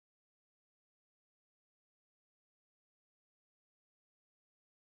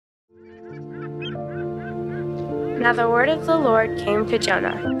Now the word of the Lord came to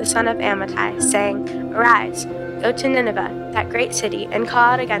Jonah, the son of Amittai, saying, Arise, go to Nineveh, that great city, and call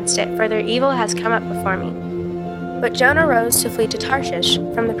out against it, for their evil has come up before me. But Jonah rose to flee to Tarshish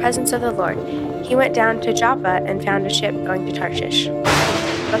from the presence of the Lord. He went down to Joppa and found a ship going to Tarshish.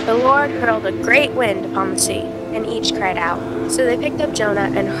 But the Lord hurled a great wind upon the sea, and each cried out. So they picked up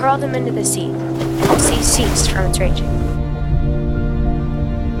Jonah and hurled him into the sea, and the sea ceased from its raging.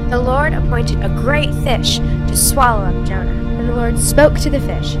 The Lord appointed a great fish to swallow up Jonah. And the Lord spoke to the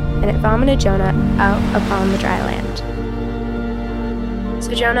fish, and it vomited Jonah out upon the dry land.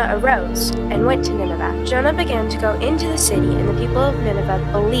 So Jonah arose and went to Nineveh. Jonah began to go into the city, and the people of Nineveh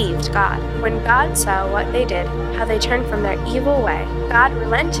believed God. When God saw what they did, how they turned from their evil way, God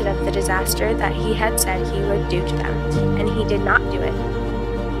relented of the disaster that he had said he would do to them, and he did not do it.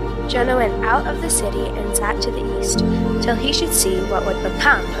 Jonah went out of the city and sat to the east, till he should see what would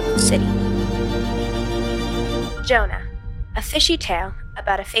become of the city. Jonah, a fishy tale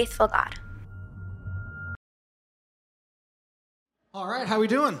about a faithful God. All right, how we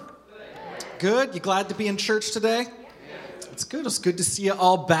doing? Good. You glad to be in church today? It's good. It's good to see you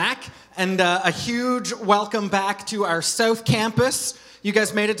all back. And a huge welcome back to our South Campus. You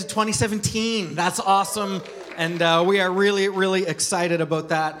guys made it to 2017. That's awesome. And we are really, really excited about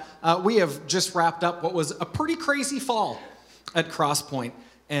that. We have just wrapped up what was a pretty crazy fall at Crosspoint.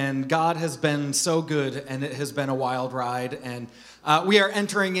 And God has been so good, and it has been a wild ride. And we are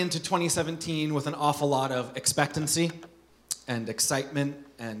entering into 2017 with an awful lot of expectancy and excitement,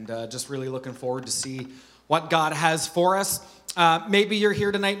 and just really looking forward to see what God has for us. Maybe you're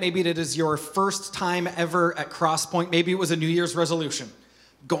here tonight. Maybe it is your first time ever at Crosspoint. Maybe it was a New Year's resolution,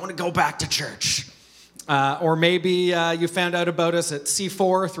 going to go back to church. Or maybe you found out about us at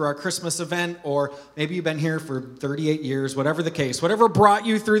C4 through our Christmas event, or maybe you've been here for 38 years, whatever the case. Whatever brought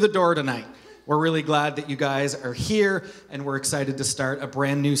you through the door tonight. We're really glad that you guys are here, and we're excited to start a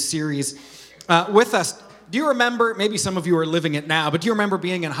brand new series with us. Do you remember, maybe some of you are living it now, but do you remember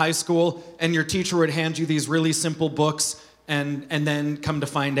being in high school and your teacher would hand you these really simple books and then come to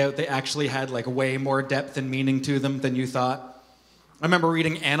find out they actually had like way more depth and meaning to them than you thought? I remember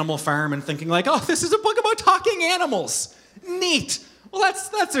reading Animal Farm and thinking like, oh, this is a book about talking animals. Neat. Well,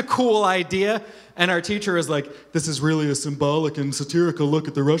 that's a cool idea. And our teacher is like, this is really a symbolic and satirical look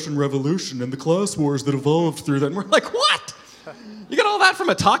at the Russian Revolution and the class wars that evolved through that. And we're like, what? You got all that from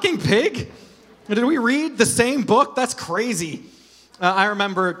a talking pig? Did we read the same book? That's crazy. I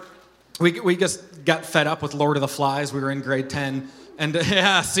remember we just got fed up with Lord of the Flies. We were in grade 10. And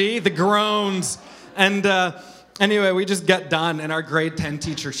yeah, see? The groans. And anyway, we just got done. And our grade 10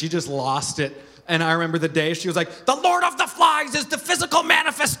 teacher, she just lost it. And I remember the day she was like, the Lord of the Flies is the physical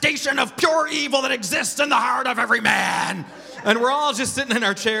manifestation of pure evil that exists in the heart of every man. And we're all just sitting in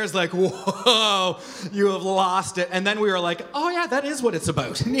our chairs like, whoa, you have lost it. And then we were like, oh yeah, that is what it's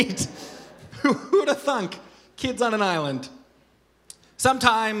about. Neat. Who'd have thunk? Kids on an island.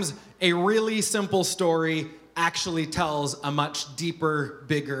 Sometimes a really simple story actually tells a much deeper,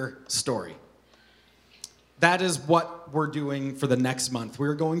 bigger story. That is what we're doing for the next month.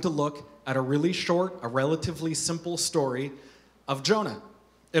 We're going to look at a really short, a relatively simple story of Jonah.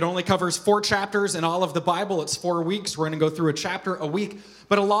 It only covers 4 chapters in all of the Bible. It's 4 weeks. We're going to go through a chapter a week.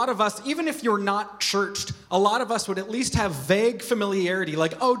 But a lot of us, even if you're not churched, a lot of us would at least have vague familiarity,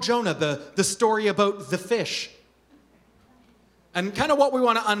 like, oh, Jonah, the story about the fish. And kind of what we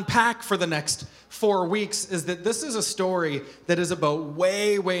want to unpack for the next 4 weeks is that this is a story that is about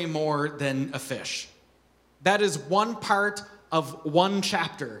way, way more than a fish. That is one part of one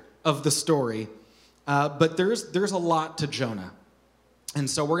chapter of the story. But there's a lot to Jonah. And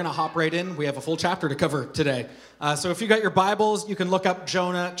so we're going to hop right in. We have a full chapter to cover today. So if you got your Bibles, you can look up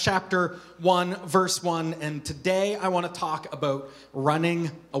Jonah chapter 1, verse 1. And today I want to talk about running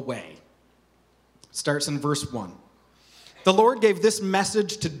away. Starts in verse 1. The Lord gave this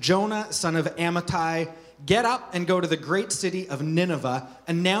message to Jonah, son of Amittai. Get up and go to the great city of Nineveh.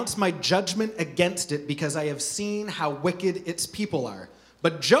 Announce my judgment against it because I have seen how wicked its people are.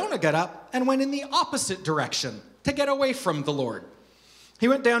 But Jonah got up and went in the opposite direction to get away from the Lord. He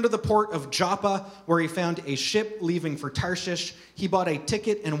went down to the port of Joppa, where he found a ship leaving for Tarshish. He bought a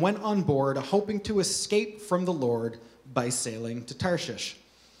ticket and went on board, hoping to escape from the Lord by sailing to Tarshish.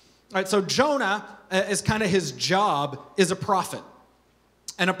 All right, so Jonah, is kind of his job, is a prophet.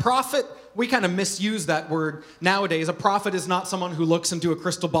 And a prophet, we kind of misuse that word nowadays. A prophet is not someone who looks into a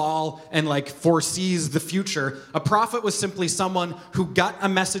crystal ball and foresees the future. A prophet was simply someone who got a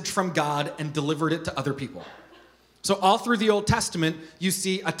message from God and delivered it to other people. So all through the Old Testament, you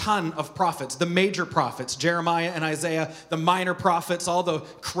see a ton of prophets, the major prophets, Jeremiah and Isaiah, the minor prophets, all the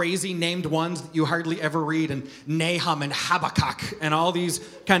crazy named ones that you hardly ever read, and Nahum and Habakkuk, and all these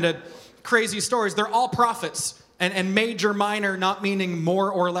kind of crazy stories. They're all prophets, and major, minor, not meaning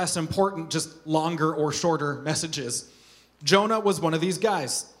more or less important, just longer or shorter messages. Jonah was one of these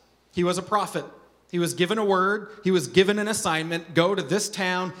guys. He was a prophet. He was given a word. He was given an assignment. Go to this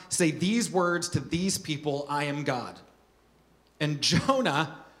town, say these words to these people, I am God. And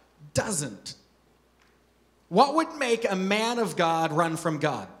Jonah doesn't. What would make a man of God run from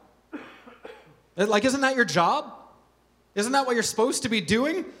God? Like, isn't that your job? Isn't that what you're supposed to be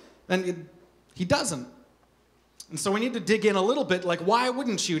doing? And he doesn't. And so we need to dig in a little bit, like, why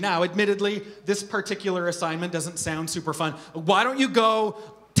wouldn't you? Now, admittedly, this particular assignment doesn't sound super fun. Why don't you go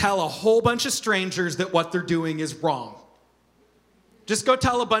tell a whole bunch of strangers that what they're doing is wrong? Just go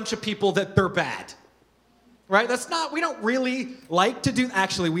tell a bunch of people that they're bad. Right? We don't really like to do,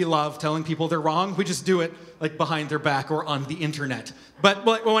 actually, we love telling people they're wrong. We just do it like behind their back or on the internet. But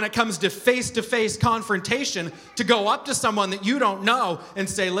when it comes to face-to-face confrontation, to go up to someone that you don't know and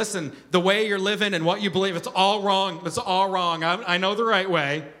say, listen, the way you're living and what you believe, it's all wrong. It's all wrong. I know the right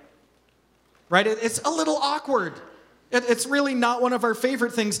way. Right? It's a little awkward. It's really not one of our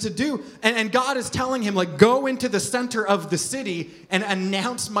favorite things to do. And God is telling him, like, go into the center of the city and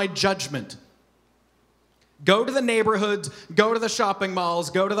announce my judgment. Go to the neighborhoods, go to the shopping malls,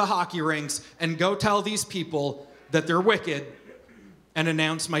 go to the hockey rinks, and go tell these people that they're wicked and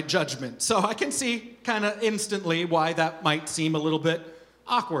announce my judgment. So I can see kind of instantly why that might seem a little bit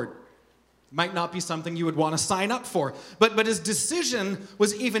awkward. Might not be something you would want to sign up for. But his decision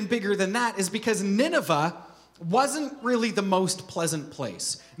was even bigger than that, is because Nineveh wasn't really the most pleasant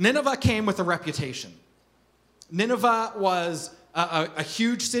place. Nineveh came with a reputation. Nineveh was a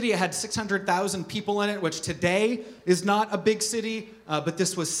huge city. It had 600,000 people in it, which today is not a big city, but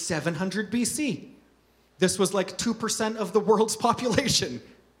this was 700 BC. This was like 2% of the world's population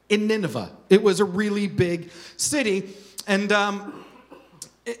in Nineveh. It was a really big city. And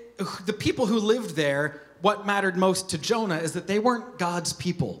the people who lived there, what mattered most to Jonah is that they weren't God's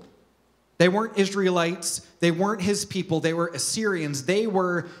people. They weren't Israelites. They weren't his people. They were Assyrians. They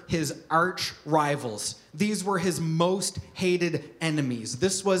were his arch rivals. These were his most hated enemies.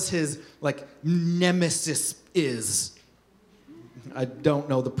 This was his, like, nemesis is. I don't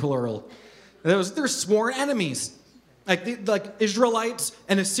know the plural. They're sworn enemies. Like Israelites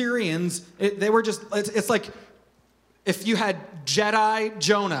and Assyrians, they were just, it's like if you had Jedi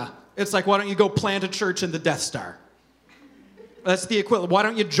Jonah, it's like, why don't you go plant a church in the Death Star? That's the equivalent. Why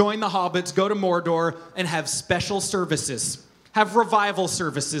don't you join the hobbits, go to Mordor, and have special services? Have revival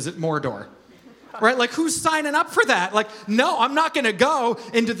services at Mordor. Right? Like, who's signing up for that? Like, no, I'm not going to go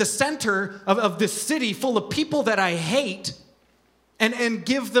into the center of this city full of people that I hate and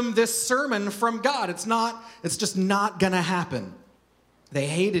give them this sermon from God. It's just not going to happen. They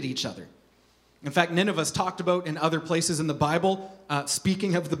hated each other. In fact, Nineveh's talked about in other places in the Bible.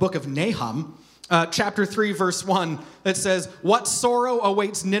 Speaking of the book of Nahum, chapter 3, verse 1, it says, what sorrow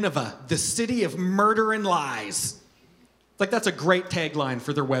awaits Nineveh, the city of murder and lies. Like, that's a great tagline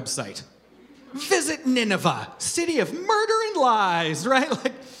for their website. Visit Nineveh, city of murder and lies, right?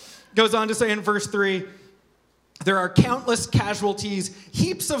 Like, goes on to say in verse 3, there are countless casualties,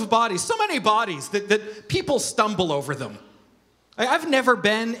 heaps of bodies, so many bodies that people stumble over them. I've never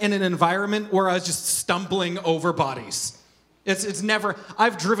been in an environment where I was just stumbling over bodies. It's never,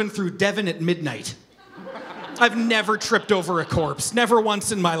 I've driven through Devon at midnight. I've never tripped over a corpse, never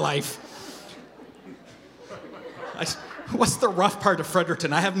once in my life. What's the rough part of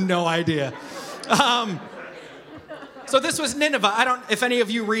Fredericton? I have no idea. So this was Nineveh. If any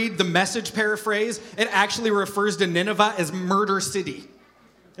of you read the Message paraphrase, it actually refers to Nineveh as Murder City.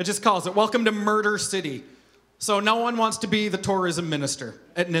 It just calls it, welcome to Murder City. So no one wants to be the tourism minister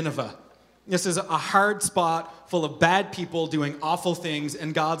at Nineveh. This is a hard spot full of bad people doing awful things,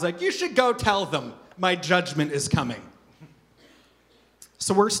 and God's like, you should go tell them my judgment is coming.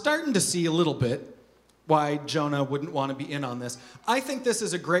 So we're starting to see a little bit why Jonah wouldn't want to be in on this. I think this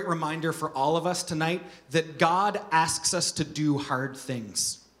is a great reminder for all of us tonight that God asks us to do hard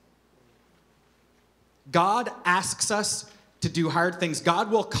things. God asks us to do hard things.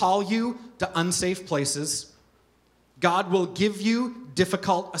 God will call you to unsafe places. God will give you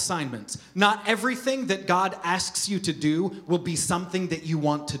difficult assignments. Not everything that God asks you to do will be something that you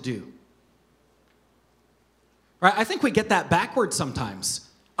want to do. Right? I think we get that backwards sometimes.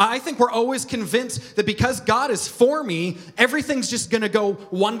 I think we're always convinced that because God is for me, everything's just going to go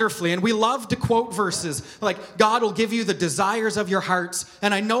wonderfully. And we love to quote verses like, God will give you the desires of your hearts.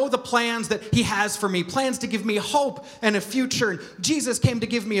 And I know the plans that he has for me, plans to give me hope and a future. And Jesus came to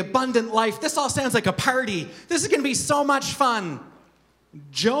give me abundant life. This all sounds like a party. This is going to be so much fun.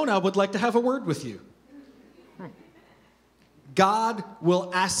 Jonah would like to have a word with you. God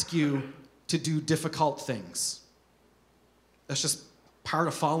will ask you to do difficult things. That's just part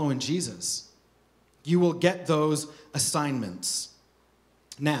of following Jesus. You will get those assignments.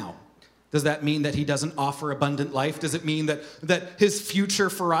 Now, does that mean that he doesn't offer abundant life? Does it mean that his future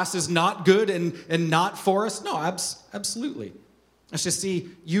for us is not good and not for us? No, absolutely. Let's just see,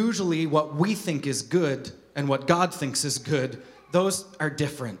 usually what we think is good and what God thinks is good, those are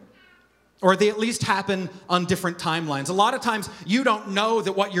different. Or they at least happen on different timelines. A lot of times you don't know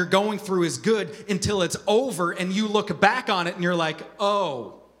that what you're going through is good until it's over and you look back on it and you're like,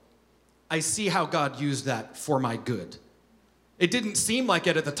 oh, I see how God used that for my good. It didn't seem like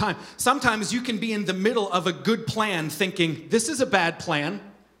it at the time. Sometimes you can be in the middle of a good plan thinking, this is a bad plan.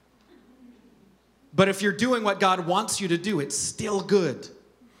 But if you're doing what God wants you to do, it's still good.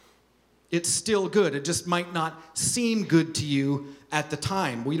 It's still good. It just might not seem good to you at the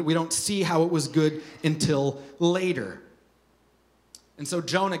time. We don't see how it was good until later. And so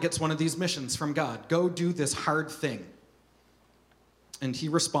Jonah gets one of these missions from God. Go do this hard thing. And he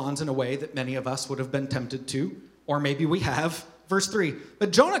responds in a way that many of us would have been tempted to, or maybe we have. Verse 3,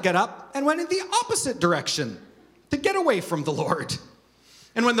 but Jonah got up and went in the opposite direction to get away from the Lord.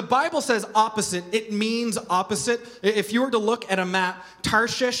 And when the Bible says opposite, it means opposite. If you were to look at a map,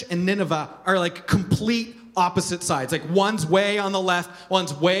 Tarshish and Nineveh are like complete opposite sides. Like one's way on the left,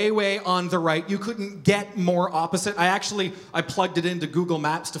 one's way on the right. You couldn't get more opposite. I plugged it into Google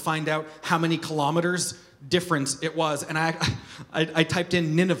Maps to find out how many kilometers difference it was. And I typed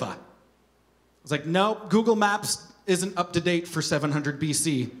in Nineveh. I was like, nope, Google Maps isn't up to date for 700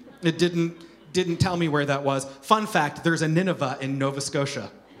 BC. It didn't tell me where that was. Fun fact, there's a Nineveh in Nova Scotia.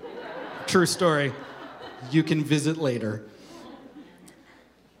 True story. You can visit later.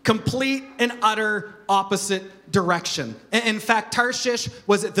 Complete and utter opposite direction. In fact, Tarshish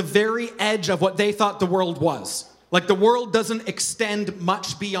was at the very edge of what they thought the world was. Like the world doesn't extend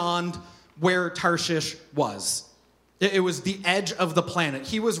much beyond where Tarshish was. It was the edge of the planet.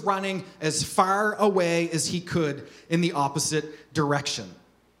 He was running as far away as he could in the opposite direction.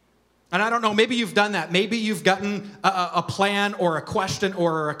 And I don't know, maybe you've done that. Maybe you've gotten a plan or a question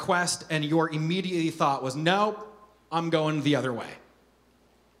or a request and your immediate thought was, nope, I'm going the other way.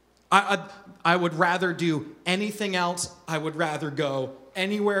 I would rather do anything else. I would rather go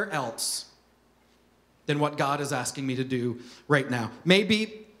anywhere else than what God is asking me to do right now.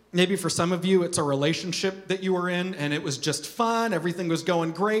 Maybe for some of you, it's a relationship that you were in and it was just fun. Everything was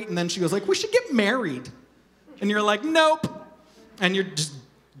going great. And then she was like, we should get married. And you're like, nope. And you're just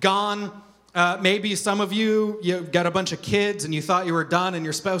gone. Maybe some of you've got a bunch of kids and you thought you were done and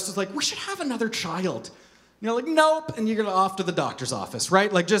your spouse is like, we should have another child. And you're like, nope. And you're off to the doctor's office,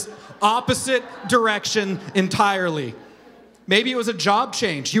 right? Like just opposite direction entirely. Maybe it was a job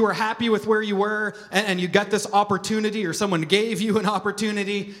change. You were happy with where you were and you got this opportunity or someone gave you an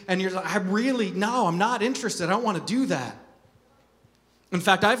opportunity and you're like, I'm not interested. I don't want to do that. In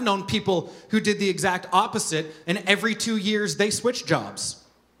fact, I've known people who did the exact opposite and every 2 years they switched jobs.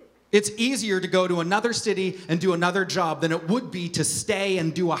 It's easier to go to another city and do another job than it would be to stay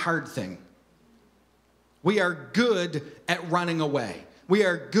and do a hard thing. We are good at running away. We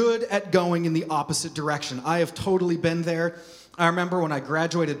are good at going in the opposite direction. I have totally been there. I remember when I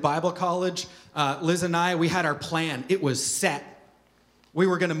graduated Bible college, Liz and I, we had our plan. It was set. We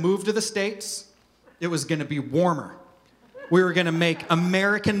were going to move to the States. It was going to be warmer. We were going to make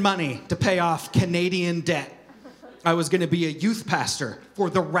American money to pay off Canadian debt. I was going to be a youth pastor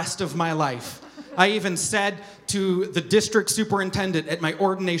for the rest of my life. I even said to the district superintendent at my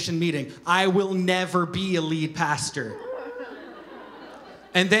ordination meeting, I will never be a lead pastor.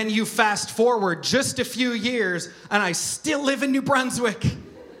 And then you fast forward just a few years, and I still live in New Brunswick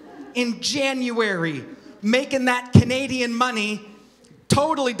in January, making that Canadian money,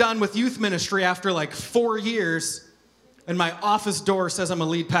 totally done with youth ministry after like 4 years, and my office door says I'm a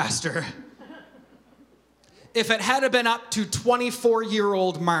lead pastor. If it had been up to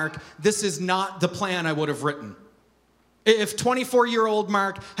 24-year-old Mark, this is not the plan I would have written. If 24-year-old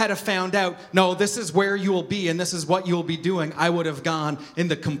Mark had found out, no, this is where you will be and this is what you will be doing, I would have gone in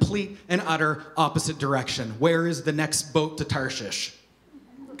the complete and utter opposite direction. Where is the next boat to Tarshish?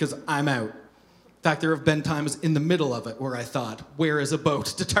 Because I'm out. In fact, there have been times in the middle of it where I thought, where is a boat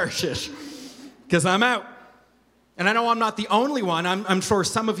to Tarshish? Because I'm out. And I know I'm not the only one. I'm sure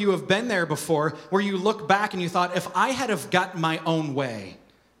some of you have been there before, where you look back and you thought, if I had have gotten my own way,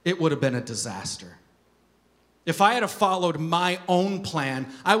 it would have been a disaster. If I had have followed my own plan,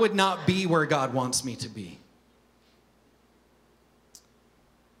 I would not be where God wants me to be.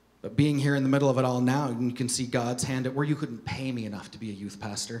 But being here in the middle of it all now, you can see God's hand at where you couldn't pay me enough to be a youth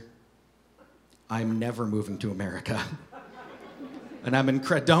pastor. I'm never moving to America. And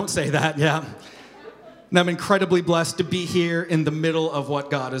don't say that, yeah. And I'm incredibly blessed to be here in the middle of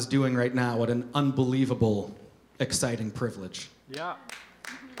what God is doing right now. What an unbelievable, exciting privilege. Yeah.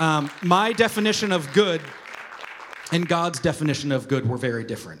 My definition of good and God's definition of good were very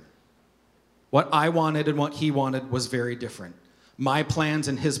different. What I wanted and what he wanted was very different. My plans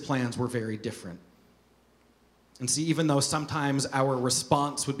and his plans were very different. And see, even though sometimes our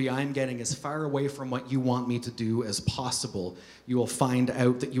response would be, I'm getting as far away from what you want me to do as possible, you will find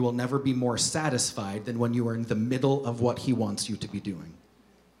out that you will never be more satisfied than when you are in the middle of what he wants you to be doing.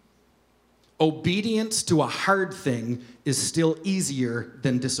 Obedience to a hard thing is still easier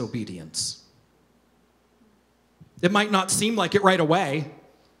than disobedience. It might not seem like it right away,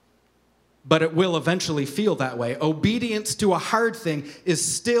 but it will eventually feel that way. Obedience to a hard thing is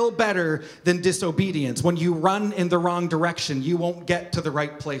still better than disobedience. When you run in the wrong direction, you won't get to the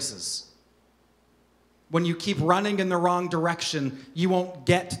right places. When you keep running in the wrong direction, you won't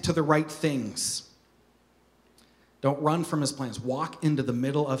get to the right things. Don't run from his plans. Walk into the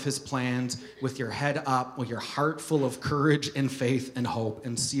middle of his plans with your head up, with your heart full of courage and faith and hope,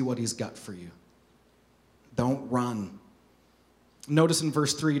 and see what he's got for you. Don't run. Notice in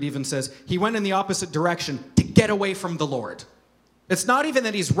verse 3, it even says, he went in the opposite direction to get away from the Lord. It's not even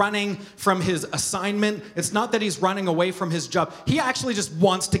that he's running from his assignment. It's not that he's running away from his job. He actually just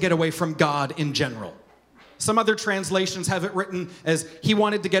wants to get away from God in general. Some other translations have it written as he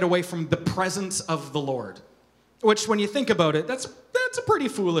wanted to get away from the presence of the Lord. Which, when you think about it, that's a pretty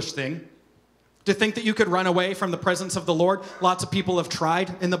foolish thing. To think that you could run away from the presence of the Lord. Lots of people have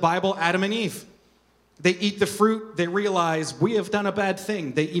tried in the Bible. Adam and Eve. They eat the fruit, they realize we have done a bad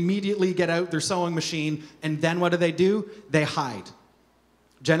thing. They immediately get out their sewing machine, and then what do? They hide.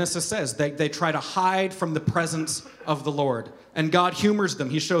 Genesis says they try to hide from the presence of the Lord. And God humors them.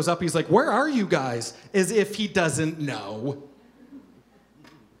 He shows up, he's like, where are you guys? As if he doesn't know.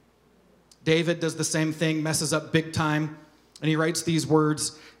 David does the same thing, messes up big time, and he writes these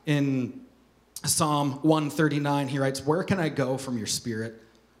words in Psalm 139. He writes, where can I go from your spirit?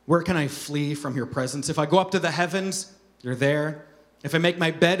 Where can I flee from your presence? If I go up to the heavens, you're there. If I make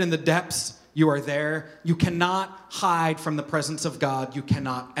my bed in the depths, you are there. You cannot hide from the presence of God. You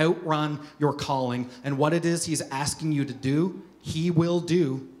cannot outrun your calling. And what it is he's asking you to do, he will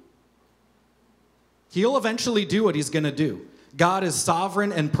do. He'll eventually do what he's going to do. God is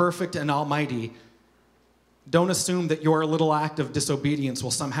sovereign and perfect and almighty. Don't assume that your little act of disobedience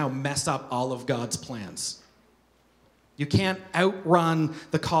will somehow mess up all of God's plans. You can't outrun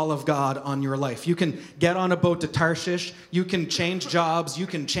the call of God on your life. You can get on a boat to Tarshish. You can change jobs. You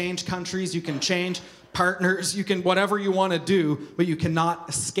can change countries. You can change partners. You can whatever you want to do, but you cannot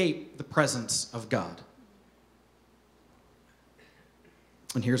escape the presence of God.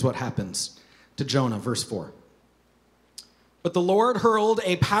 And here's what happens to Jonah, verse 4. But the Lord hurled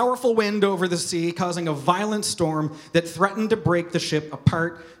a powerful wind over the sea, causing a violent storm that threatened to break the ship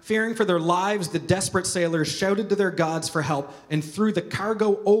apart. Fearing for their lives, the desperate sailors shouted to their gods for help and threw the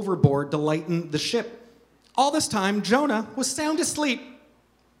cargo overboard to lighten the ship. All this time, Jonah was sound asleep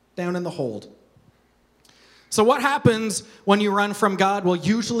down in the hold. So what happens when you run from God? Well,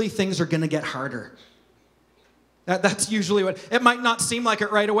 usually things are going to get harder. That's usually what... It might not seem like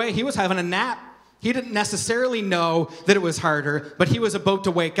it right away. He was having a nap. He didn't necessarily know that it was harder, but he was about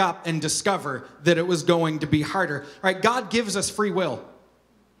to wake up and discover that it was going to be harder. All right, God gives us free will.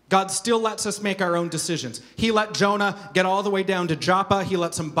 God still lets us make our own decisions. He let Jonah get all the way down to Joppa. He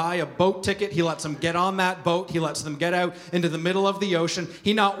lets him buy a boat ticket. He lets him get on that boat. He lets them get out into the middle of the ocean.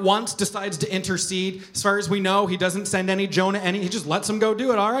 He not once decides to intercede. As far as we know, he doesn't send any Jonah any. He just lets him go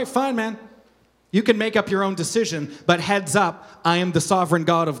do it. All right, fine, man. You can make up your own decision, but heads up, I am the sovereign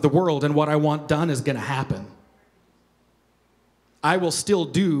God of the world, and what I want done is going to happen. I will still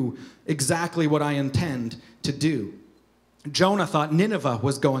do exactly what I intend to do. Jonah thought Nineveh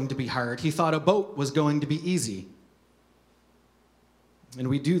was going to be hard. He thought a boat was going to be easy. And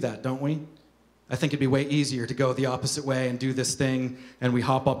we do that, don't we? I think it'd be way easier to go the opposite way and do this thing, and we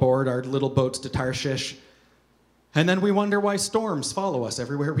hop aboard our little boats to Tarshish, and then we wonder why storms follow us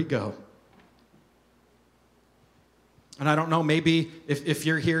everywhere we go. And I don't know, maybe if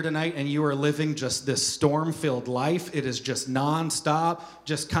you're here tonight and you are living just this storm-filled life, it is just nonstop,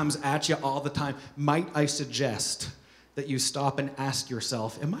 just comes at you all the time. Might I suggest that you stop and ask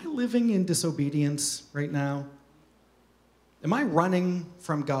yourself, am I living in disobedience right now? Am I running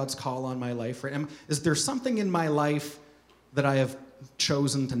from God's call on my life? Is there something in my life that I have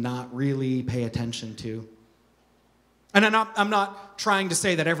chosen to not really pay attention to? And I'm not trying to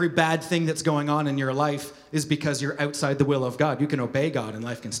say that every bad thing that's going on in your life is because you're outside the will of God. You can obey God and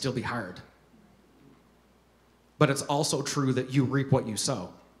life can still be hard. But it's also true that you reap what you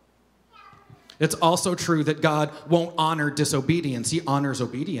sow. It's also true that God won't honor disobedience. He honors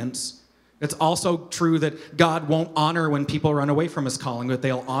obedience. It's also true that God won't honor when people run away from his calling, but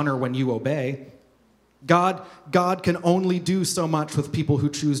they'll honor when you obey. God can only do so much with people who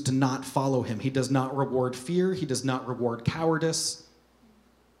choose to not follow him. He does not reward fear. He does not reward cowardice.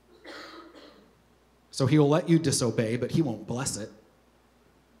 So he will let you disobey, but he won't bless it.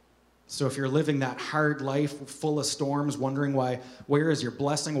 So if you're living that hard life full of storms, wondering where is your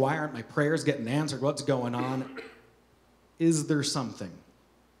blessing? Why aren't my prayers getting answered? What's going on? Is there something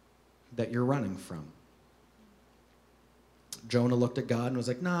that you're running from? Jonah looked at God and was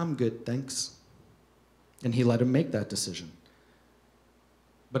like, I'm good, thanks. And he let him make that decision.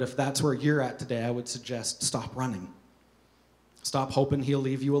 But if that's where you're at today, I would suggest stop running. Stop hoping he'll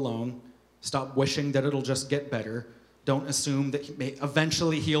leave you alone. Stop wishing that it'll just get better. Don't assume that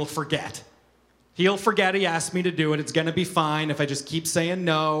eventually he'll forget. He'll forget he asked me to do it. It's going to be fine. If I just keep saying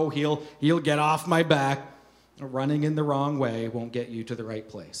no, he'll get off my back. Running in the wrong way won't get you to the right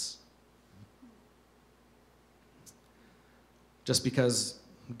place. Just because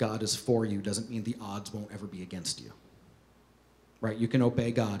God is for you doesn't mean the odds won't ever be against you. Right? You can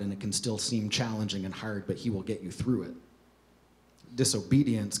obey God and it can still seem challenging and hard, but he will get you through it.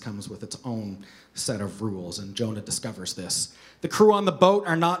 Disobedience comes with its own set of rules, and Jonah discovers this. The crew on the boat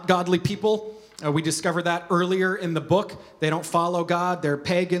are not godly people. We discovered that earlier in the book. They don't follow God. They're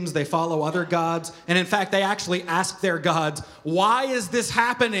pagans. They follow other gods. And in fact, they actually ask their gods, why is this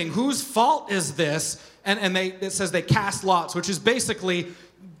happening? Whose fault is this? And it says they cast lots, which is basically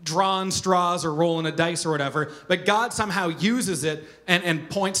drawing straws or rolling a dice or whatever. But God somehow uses it and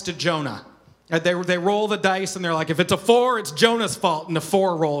points to Jonah. They roll the dice and they're like, if it's a 4, it's Jonah's fault. And the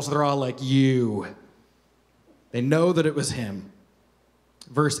 4 rolls, they're all like, you. They know that it was him.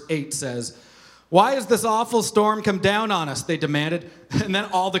 Verse 8 says, why has this awful storm come down on us? They demanded. And then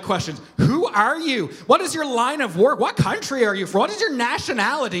all the questions. Who are you? What is your line of work? What country are you from? What is your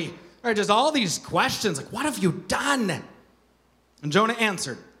nationality? Right, just all these questions. Like, what have you done? And Jonah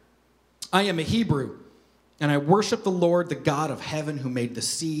answered, I am a Hebrew, and I worship the Lord, the God of heaven, who made the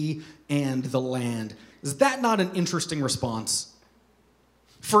sea and the land. Is that not an interesting response?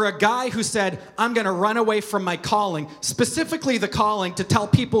 For a guy who said, I'm going to run away from my calling, specifically the calling to tell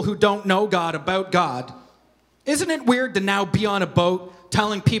people who don't know God about God, isn't it weird to now be on a boat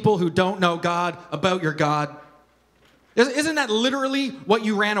telling people who don't know God about your God? Isn't that literally what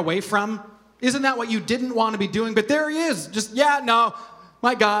you ran away from? Isn't that what you didn't want to be doing? But there he is. Just,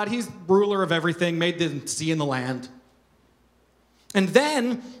 my God, he's ruler of everything, made the sea and the land. And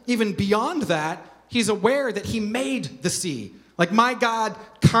then, even beyond that, he's aware that he made the sea. Like, my God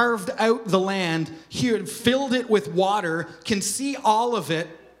carved out the land. He had filled it with water, can see all of it.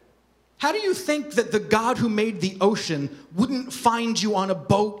 How do you think that the God who made the ocean wouldn't find you on a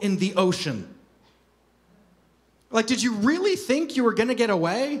boat in the ocean? Like, did you really think you were going to get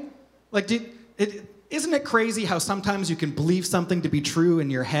away? Like, isn't it crazy how sometimes you can believe something to be true in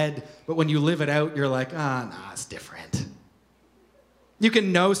your head, but when you live it out, you're like, it's different. You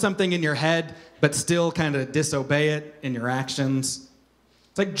can know something in your head, but still kind of disobey it in your actions.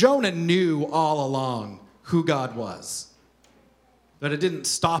 It's like Jonah knew all along who God was, but it didn't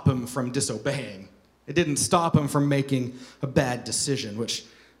stop him from disobeying. It didn't stop him from making a bad decision, which,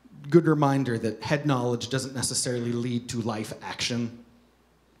 good reminder that head knowledge doesn't necessarily lead to life action.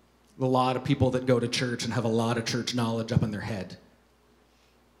 A lot of people that go to church and have a lot of church knowledge up in their head.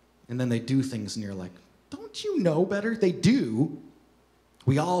 And then they do things and you're like, don't you know better? They do.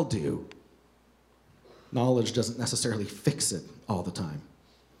 We all do. Knowledge doesn't necessarily fix it all the time.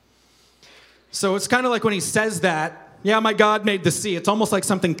 So it's kind of like when he says that, my God made the sea. It's almost like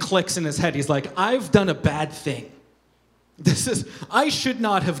something clicks in his head. He's like, I've done a bad thing. I should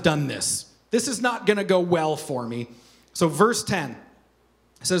not have done this. This is not going to go well for me. So verse 10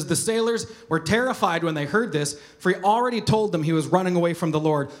 says, the sailors were terrified when they heard this, for he already told them he was running away from the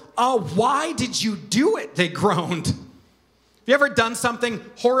Lord. Oh, why did you do it? They groaned. Have you ever done something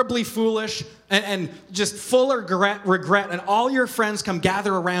horribly foolish and just full of regret, and all your friends come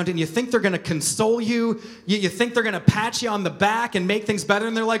gather around and you think they're going to console you, you think they're going to pat you on the back and make things better,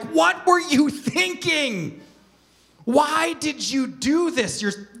 and they're like, what were you thinking? Why did you do this?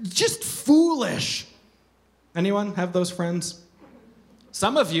 You're just foolish. Anyone have those friends?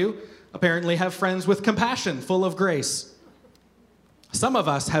 Some of you apparently have friends with compassion, full of grace. Some of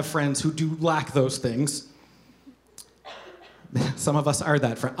us have friends who do lack those things. Some of us are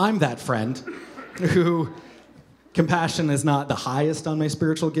that friend. I'm that friend who compassion is not the highest on my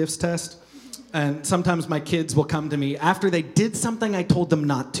spiritual gifts test. And sometimes my kids will come to me after they did something I told them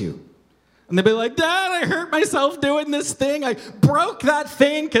not to. And they'll be like, Dad, I hurt myself doing this thing. I broke that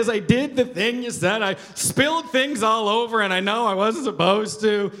thing because I did the thing you said. I spilled things all over and I know I wasn't supposed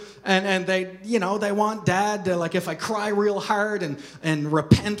to. And they, they want Dad to, like, if I cry real hard and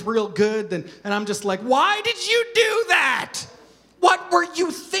repent real good, and I'm just like, why did you do that? What were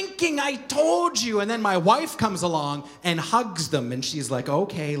you thinking? I told you. And then my wife comes along and hugs them. And she's like,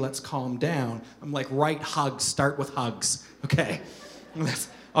 okay, let's calm down. I'm like, right, hugs. Start with hugs. Okay.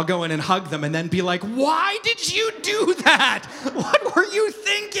 I'll go in and hug them and then be like, why did you do that? What were you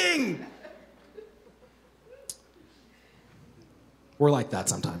thinking? We're like that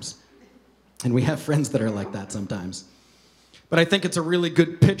sometimes. And we have friends that are like that sometimes. But I think it's a really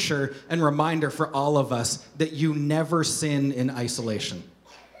good picture and reminder for all of us that you never sin in isolation.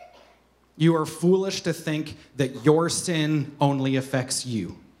 You are foolish to think that your sin only affects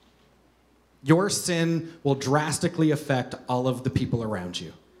you. Your sin will drastically affect all of the people around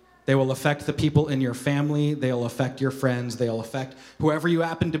you. They will affect the people in your family. They'll affect your friends. They'll affect whoever you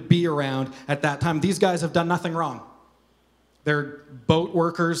happen to be around at that time. These guys have done nothing wrong. They're boat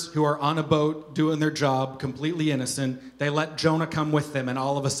workers who are on a boat doing their job, completely innocent. They let Jonah come with them, and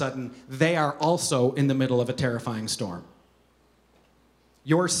all of a sudden, they are also in the middle of a terrifying storm.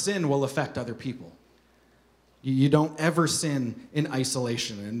 Your sin will affect other people. You don't ever sin in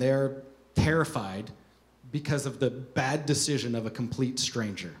isolation, and they're terrified because of the bad decision of a complete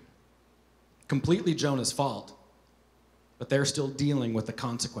stranger. Completely Jonah's fault, but they're still dealing with the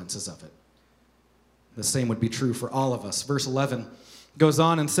consequences of it. The same would be true for all of us. Verse 11 goes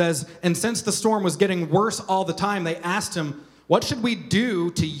on and says, and since the storm was getting worse all the time, they asked him, what should we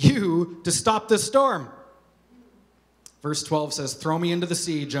do to you to stop this storm? Verse 12 says, throw me into the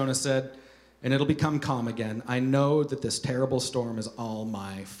sea, Jonah said, and it'll become calm again. I know that this terrible storm is all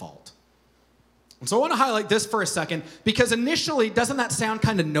my fault. And so I want to highlight this for a second, because initially, doesn't that sound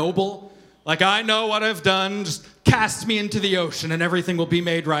kind of noble? Like, I know what I've done, just cast me into the ocean and everything will be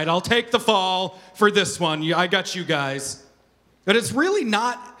made right. I'll take the fall for this one. I got you guys. But it's really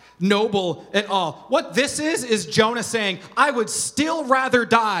not noble at all. What this is Jonah saying, I would still rather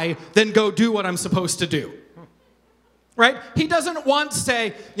die than go do what I'm supposed to do. Right? He doesn't once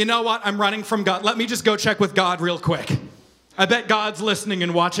say, you know what, I'm running from God. Let me just go check with God real quick. I bet God's listening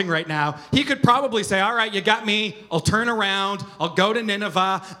and watching right now. He could probably say, all right, you got me. I'll turn around. I'll go to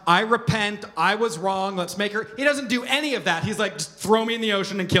Nineveh. I repent. I was wrong. Let's make her. He doesn't do any of that. He's like, just throw me in the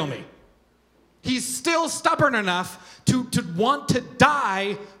ocean and kill me. He's still stubborn enough to want to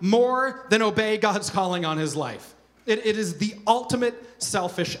die more than obey God's calling on his life. It is the ultimate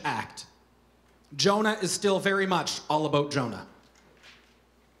selfish act. Jonah is still very much all about Jonah.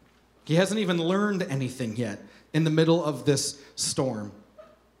 He hasn't even learned anything yet in the middle of this storm.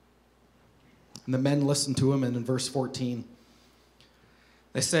 And the men listened to him, and in verse 14,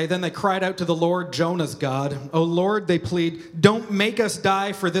 they say, then they cried out to the Lord, Jonah's God. O Lord, they plead, don't make us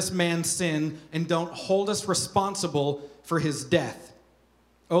die for this man's sin, and don't hold us responsible for his death.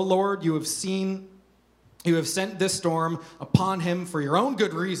 O Lord, you have sent this storm upon him for your own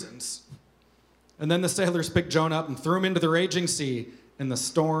good reasons. And then the sailors picked Jonah up and threw him into the raging sea, and the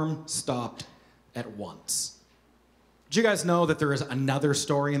storm stopped at once. Did you guys know that there is another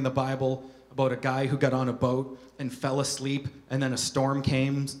story in the Bible about a guy who got on a boat and fell asleep, and then a storm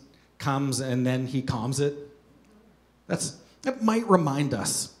comes, and then he calms it? That might remind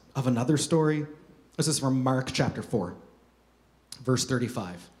us of another story. This is from Mark chapter 4, verse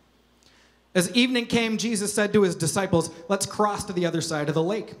 35. As evening came, Jesus said to his disciples, let's cross to the other side of the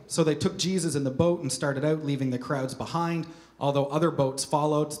lake. So they took Jesus in the boat and started out, leaving the crowds behind, although other boats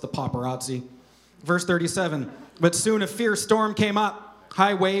followed. It's the paparazzi. Verse 37, but soon a fierce storm came up.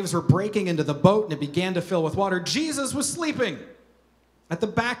 High waves were breaking into the boat, and it began to fill with water. Jesus was sleeping at the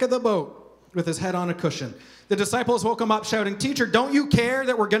back of the boat with his head on a cushion. The disciples woke him up shouting, Teacher, don't you care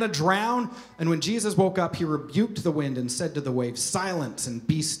that we're going to drown? And when Jesus woke up, he rebuked the wind and said to the waves, silence and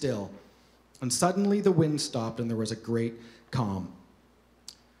be still. And suddenly the wind stopped and there was a great calm.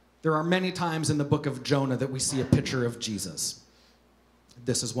 There are many times in the book of Jonah that we see a picture of Jesus.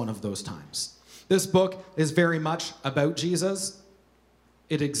 This is one of those times. This book is very much about Jesus.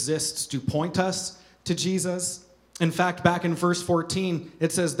 It exists to point us to Jesus. In fact, back in verse 14,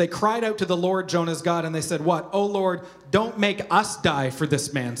 it says, they cried out to the Lord, Jonah's God, and they said, what? Oh, Lord, don't make us die for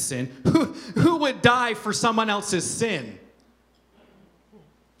this man's sin. Who would die for someone else's sin?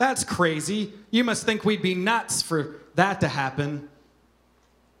 That's crazy. You must think we'd be nuts for that to happen.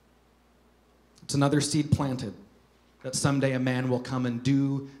 It's another seed planted that someday a man will come and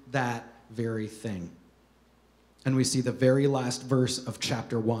do that very thing. And we see the very last verse of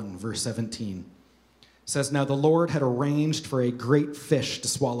chapter 1, verse 17. Says, now the Lord had arranged for a great fish to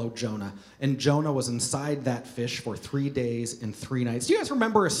swallow Jonah, and Jonah was inside that fish for 3 days and 3 nights. Do you guys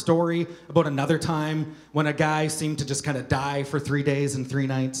remember a story about another time when a guy seemed to just kind of die for 3 days and 3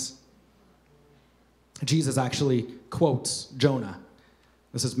 nights? Jesus actually quotes Jonah.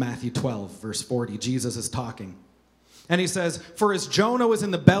 This is Matthew 12, verse 40. Jesus is talking. And he says, for as Jonah was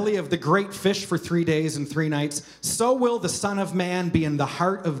in the belly of the great fish for 3 days and 3 nights, so will the Son of Man be in the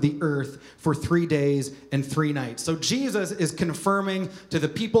heart of the earth for 3 days and 3 nights. So Jesus is confirming to the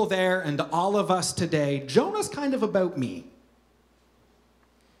people there and to all of us today, Jonah's kind of about me.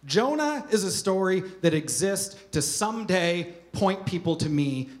 Jonah is a story that exists to someday point people to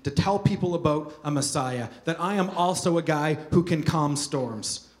me, to tell people about a Messiah, that I am also a guy who can calm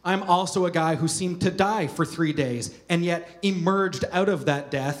storms. I'm also a guy who seemed to die for 3 days and yet emerged out of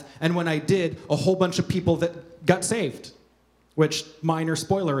that death. And when I did, a whole bunch of people that got saved, which, minor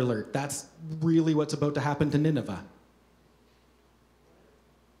spoiler alert, that's really what's about to happen to Nineveh.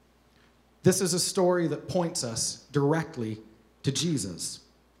 This is a story that points us directly to Jesus.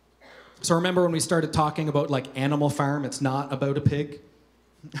 So remember when we started talking about like Animal Farm, it's not about a pig?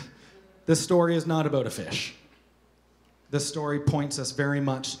 This story is not about a fish. This story points us very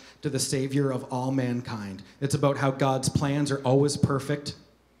much to the Savior of all mankind. It's about how God's plans are always perfect,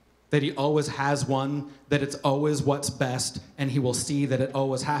 that he always has one, that it's always what's best, and he will see that it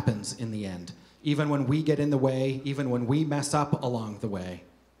always happens in the end. Even when we get in the way, even when we mess up along the way,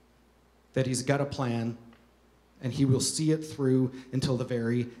 that he's got a plan, and he will see it through until the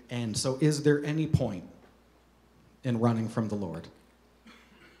very end. So is there any point in running from the Lord?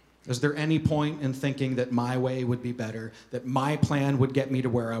 Is there any point in thinking that my way would be better, that my plan would get me to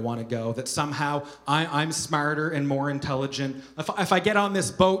where I want to go, that somehow I'm smarter and more intelligent? If I get on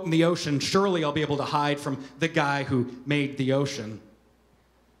this boat in the ocean, surely I'll be able to hide from the guy who made the ocean.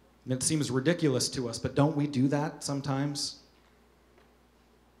 And it seems ridiculous to us, but don't we do that sometimes?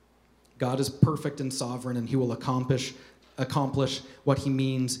 God is perfect and sovereign, and he will accomplish what he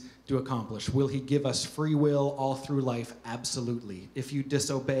means to accomplish. Will he give us free will all through life? Absolutely. If you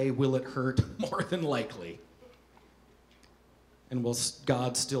disobey, will it hurt? More than likely. And will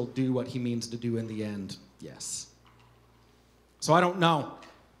God still do what he means to do in the end? Yes. So I don't know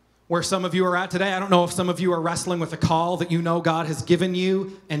where some of you are at today. I don't know if some of you are wrestling with a call that you know God has given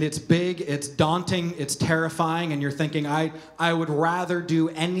you, and it's big, it's daunting, it's terrifying, and you're thinking, I would rather do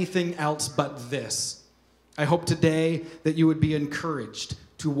anything else but this. I hope today that you would be encouraged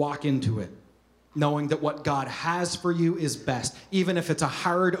to walk into it, knowing that what God has for you is best. Even if it's a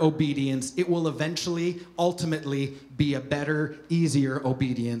hard obedience, it will eventually, ultimately, be a better, easier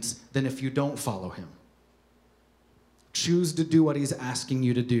obedience than if you don't follow him. Choose to do what he's asking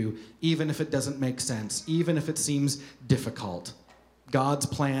you to do, even if it doesn't make sense, even if it seems difficult. God's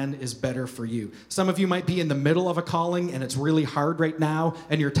plan is better for you. Some of you might be in the middle of a calling and it's really hard right now,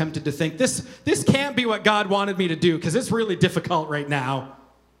 and you're tempted to think, this can't be what God wanted me to do because it's really difficult right now.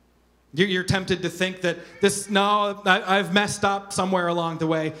 You're tempted to think that I've messed up somewhere along the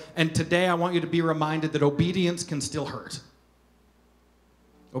way. And today I want you to be reminded that obedience can still hurt.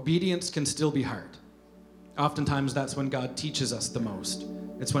 Obedience can still be hard. Oftentimes that's when God teaches us the most.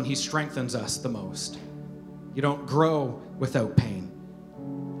 It's when he strengthens us the most. You don't grow without pain.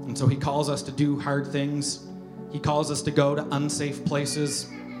 And so he calls us to do hard things. He calls us to go to unsafe places,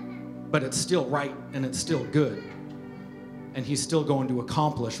 but it's still right and it's still good. And he's still going to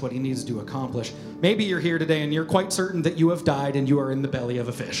accomplish what he needs to accomplish. Maybe you're here today and you're quite certain that you have died and you are in the belly of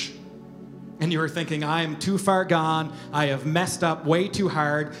a fish. And you are thinking, I am too far gone. I have messed up way too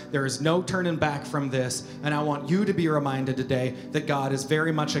hard. There is no turning back from this. And I want you to be reminded today that God is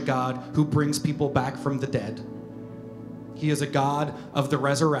very much a God who brings people back from the dead. He is a God of the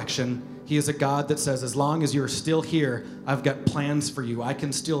resurrection. He is a God that says, as long as you're still here, I've got plans for you. I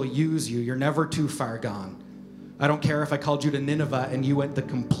can still use you. You're never too far gone. I don't care if I called you to Nineveh and you went the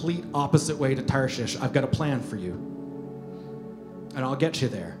complete opposite way to Tarshish. I've got a plan for you. And I'll get you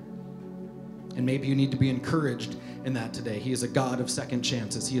there. And maybe you need to be encouraged in that today. He is a God of second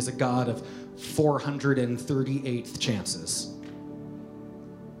chances. He is a God of 438th chances.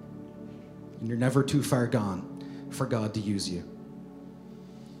 and you're never too far gone for God to use you.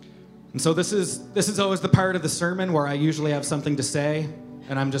 And so this is always the part of the sermon where I usually have something to say,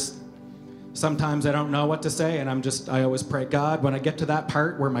 and sometimes I don't know what to say, and I always pray, God, when I get to that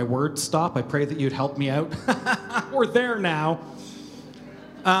part where my words stop, I pray that you'd help me out. We're there now.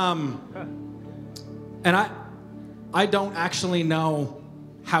 And I don't actually know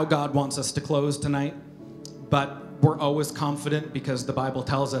how God wants us to close tonight, but we're always confident because the Bible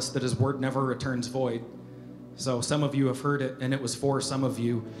tells us that his word never returns void. So some of you have heard it, and it was for some of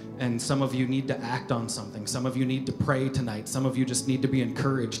you, and some of you need to act on something. Some of you need to pray tonight. Some of you just need to be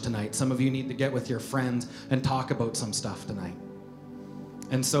encouraged tonight. Some of you need to get with your friends and talk about some stuff tonight.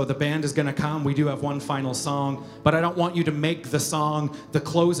 And so the band is going to come. We do have one final song, but I don't want you to make the song the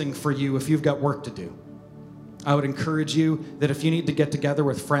closing for you if you've got work to do. I would encourage you that if you need to get together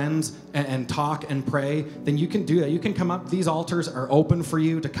with friends and talk and pray, then you can do that. You can come up. These altars are open for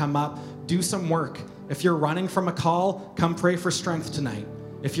you to come up, do some work. If you're running from a call, come pray for strength tonight.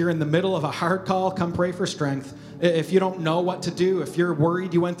 If you're in the middle of a hard call, come pray for strength. If you don't know what to do, if you're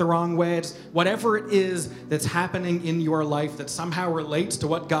worried you went the wrong way, whatever it is that's happening in your life that somehow relates to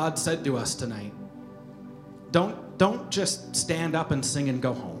what God said to us tonight, don't just stand up and sing and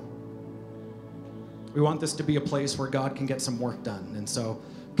go home. We want this to be a place where God can get some work done. And so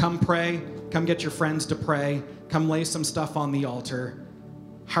come pray, come get your friends to pray, come lay some stuff on the altar.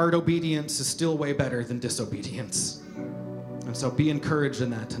 Hard obedience is still way better than disobedience. And so be encouraged in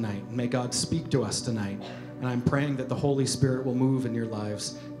that tonight. May God speak to us tonight. And I'm praying that the Holy Spirit will move in your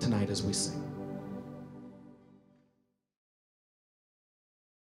lives tonight as we sing.